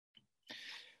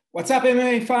What's up,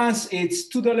 MMA fans? It's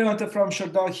Tudor Leonte from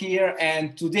Sherdog here,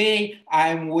 and today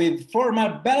I'm with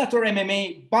former Bellator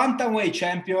MMA bantamweight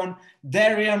champion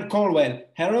Darrion Caldwell.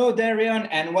 Hello, Darrion,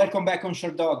 and welcome back on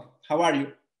Sherdog. How are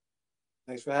you?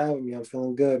 Thanks for having me. I'm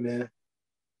feeling good, man.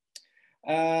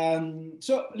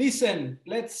 So listen,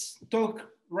 let's talk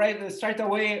straight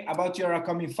away about your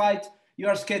upcoming fight. You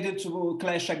are scheduled to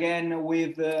clash again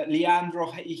with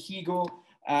Leandro Higo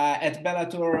at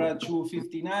Bellator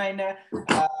 259.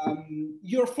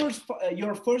 Your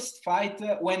first fight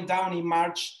went down in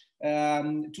March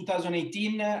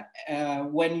 2018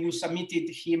 when you submitted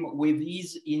him with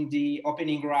ease in the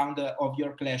opening round of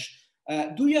your clash.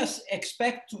 Do you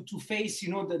expect to face,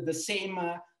 the same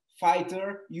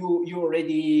fighter you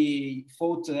already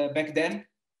fought back then?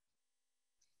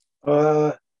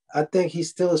 I think he's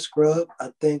still a scrub.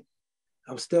 I think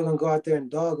I'm still gonna go out there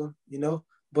and dog him.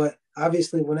 But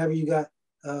obviously, whenever you got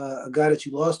a guy that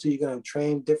you lost to, you're gonna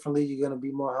train differently. You're gonna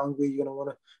be more hungry. You're gonna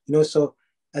wanna. So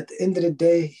at the end of the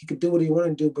day, he could do what he want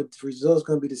to do, but the result's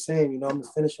gonna be the same. I'm gonna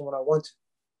finish him when I want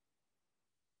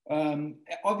to.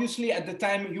 Obviously, at the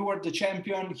time you were the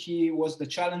champion, he was the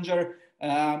challenger.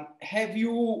 Have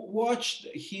you watched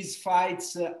his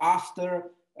fights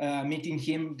after meeting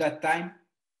him that time?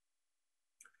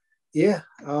 Yeah.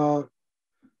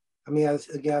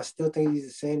 I still think he's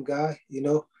the same guy.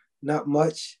 Not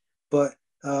much, but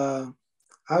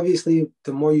obviously,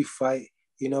 the more you fight,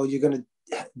 you're gonna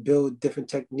build different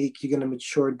technique. You're gonna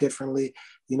mature differently.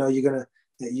 You're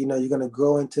gonna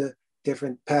grow into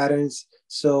different patterns.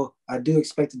 So I do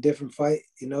expect a different fight.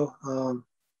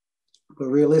 But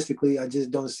realistically, I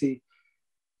just don't see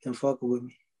him fucking with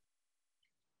me.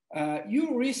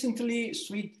 You recently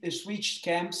switched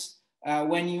camps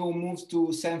when you moved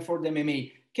to Sanford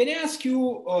MMA. Can I ask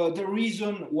you the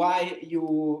reason why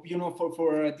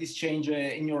for this change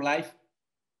in your life?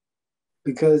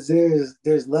 Because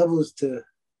there's levels to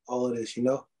all of this,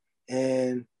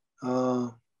 and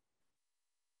I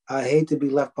hate to be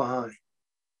left behind.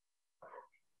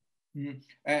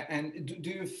 And do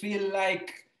you feel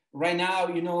like right now,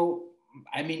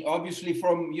 obviously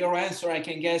from your answer, I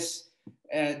can guess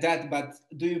that, but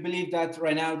do you believe that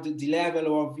right now the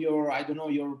level of your,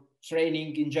 your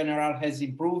training in general has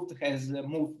improved, has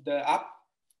moved up?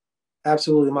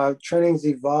 Absolutely. My training's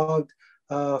evolved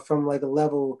from like a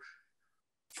level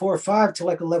 4 or 5 to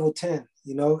like a level 10.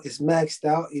 It's maxed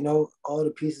out, all the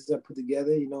pieces are put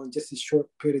together, in just a short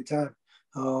period of time.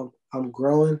 I'm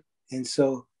growing. And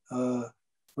so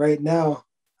right now,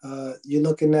 you're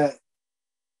looking at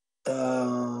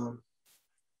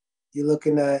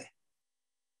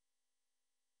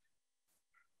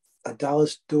a dollar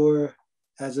store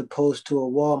as opposed to a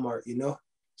Walmart,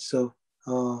 So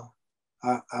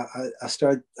I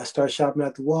start shopping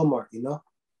at the Walmart, No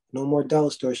more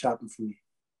dollar store shopping for me.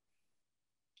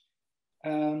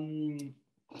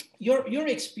 Your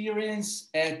experience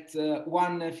at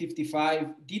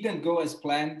 155 didn't go as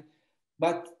planned,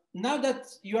 but now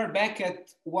that you are back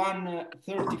at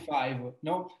 135,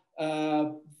 no,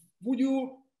 would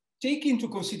you take into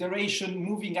consideration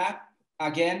moving up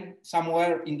again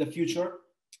somewhere in the future?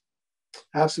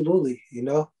 Absolutely.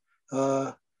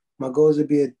 My goal is to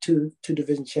be a two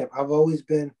division champ. I've always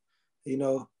been,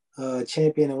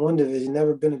 champion in one division,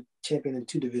 never been a champion in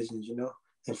two divisions,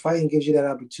 and fighting gives you that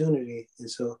opportunity. And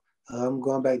so I'm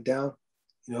going back down.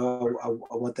 I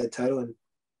want that title, and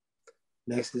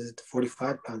next is the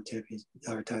 45-pound champion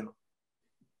title.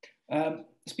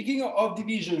 Speaking of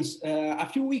divisions, a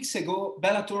few weeks ago,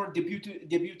 Bellator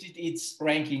debuted its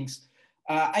rankings.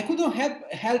 I couldn't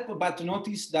help but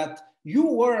notice that you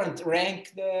weren't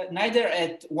ranked neither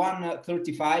at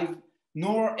 135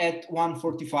 nor at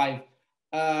 145.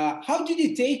 How did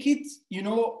you take it,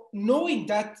 knowing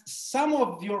that some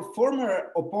of your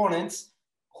former opponents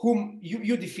whom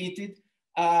you defeated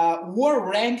were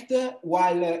ranked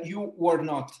while you were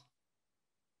not?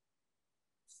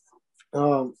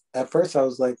 At first I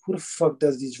was like, who the fuck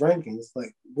does these rankings?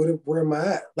 Like, where am I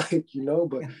at? But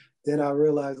then I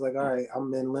realized, like, all right,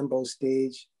 I'm in limbo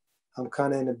stage. I'm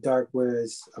kind of in the dark,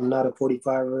 whereas I'm not a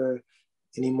 45er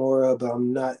anymore, but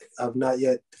I've not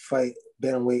yet to fight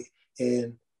bantamweight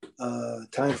in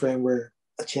time frame where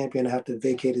a champion have to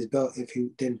vacate his belt if he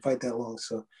didn't fight that long.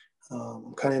 So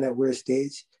I'm kind of in that weird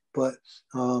stage, but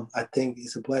I think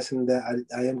it's a blessing that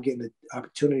I am getting the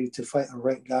opportunity to fight a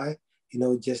ranked guy,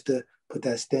 just to put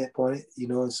that stamp on it,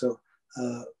 and so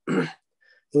it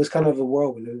was kind of a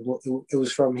whirlwind. It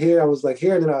was from here, I was like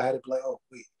here, and then I had to be like, oh,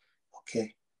 wait,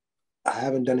 okay. I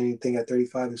haven't done anything at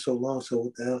 35 in so long, so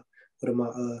what the hell?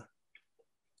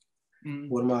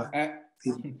 What am I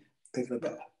thinking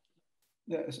about?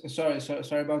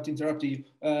 Sorry about interrupting you.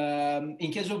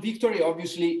 In case of victory,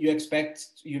 obviously you expect,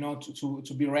 you know,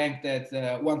 to be ranked at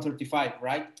 135,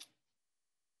 right?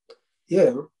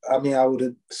 Yeah, I mean, I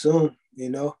would assume, you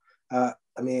know, I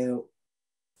mean,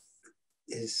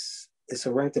 it's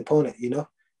a ranked opponent, you know,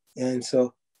 and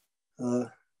so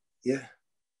yeah,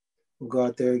 we'll go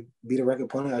out there, beat a ranked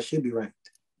opponent. I should be ranked.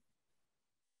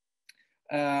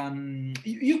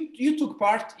 You took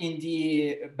part in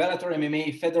the Bellator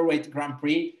MMA featherweight Grand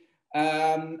Prix.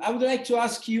 I would like to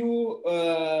ask you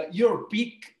your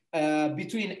pick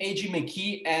between A.G.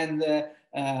 McKee and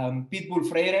Pitbull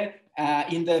Freire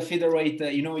in the featherweight,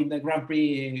 you know, in the Grand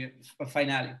Prix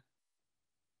finale.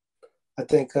 I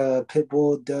think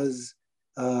Pitbull does.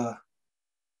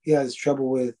 He has trouble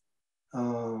with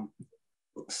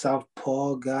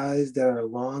southpaw guys that are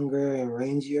longer and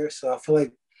rangier. So I feel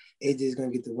like AJ is gonna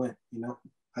get the win. You know,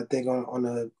 I think on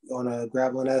a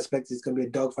grappling aspect, it's gonna be a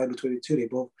dogfight between the two. They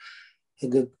both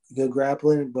have good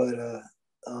grappling, but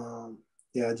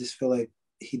yeah, I just feel like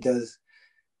he doesn't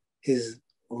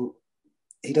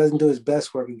do his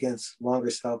best work against longer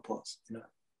southpaws. You know.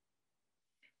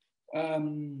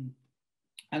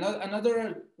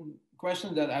 Another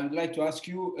question that I would like to ask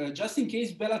you, just in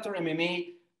case Bellator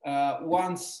MMA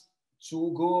wants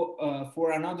to go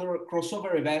for another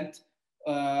crossover event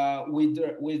with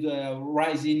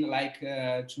Rising like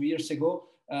 2 years ago,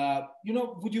 you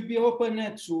know, would you be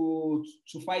open to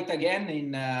fight again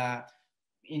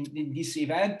in this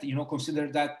event? You know,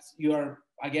 consider that you are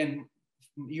again,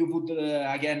 you would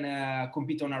again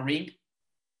compete on a ring.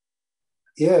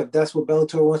 Yeah, if that's what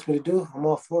Bellator wants me to do, I'm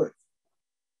all for it.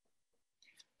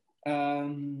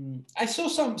 I saw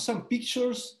some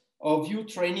pictures of you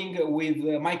training with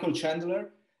Michael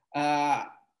Chandler.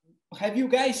 Have you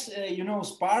guys, you know,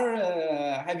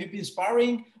 have you been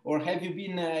sparring, or have you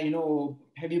been, you know,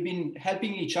 have you been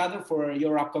helping each other for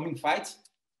your upcoming fights?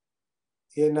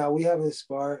 Yeah, no, we haven't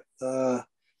sparred.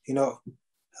 You know,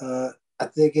 I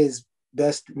think it's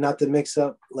best not to mix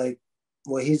up like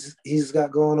what he's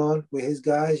got going on with his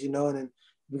guys, you know, and then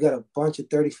we got a bunch of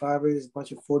 35ers, a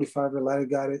bunch of 45er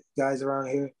lighter guys around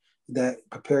here that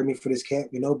prepared me for this camp,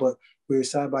 you know, but we were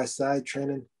side by side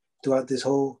training throughout this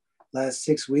whole last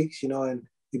 6 weeks, you know, and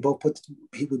we both put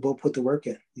the work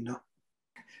in, you know.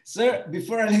 Sir,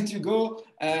 before I let you go,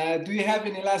 do you have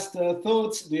any last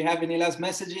thoughts? Do you have any last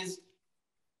messages?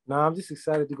 No, I'm just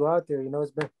excited to go out there. You know,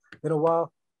 it's been a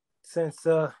while since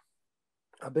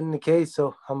I've been in the cage,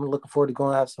 so I'm looking forward to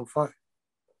going to have some fun.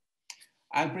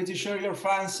 I'm pretty sure your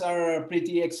fans are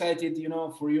pretty excited, you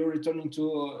know, for you returning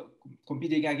to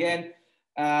competing again.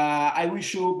 I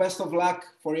wish you best of luck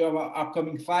for your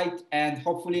upcoming fight, and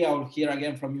hopefully I will hear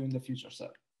again from you in the future,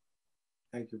 sir.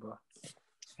 Thank you, bro.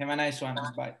 Have a nice one.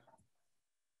 Bye.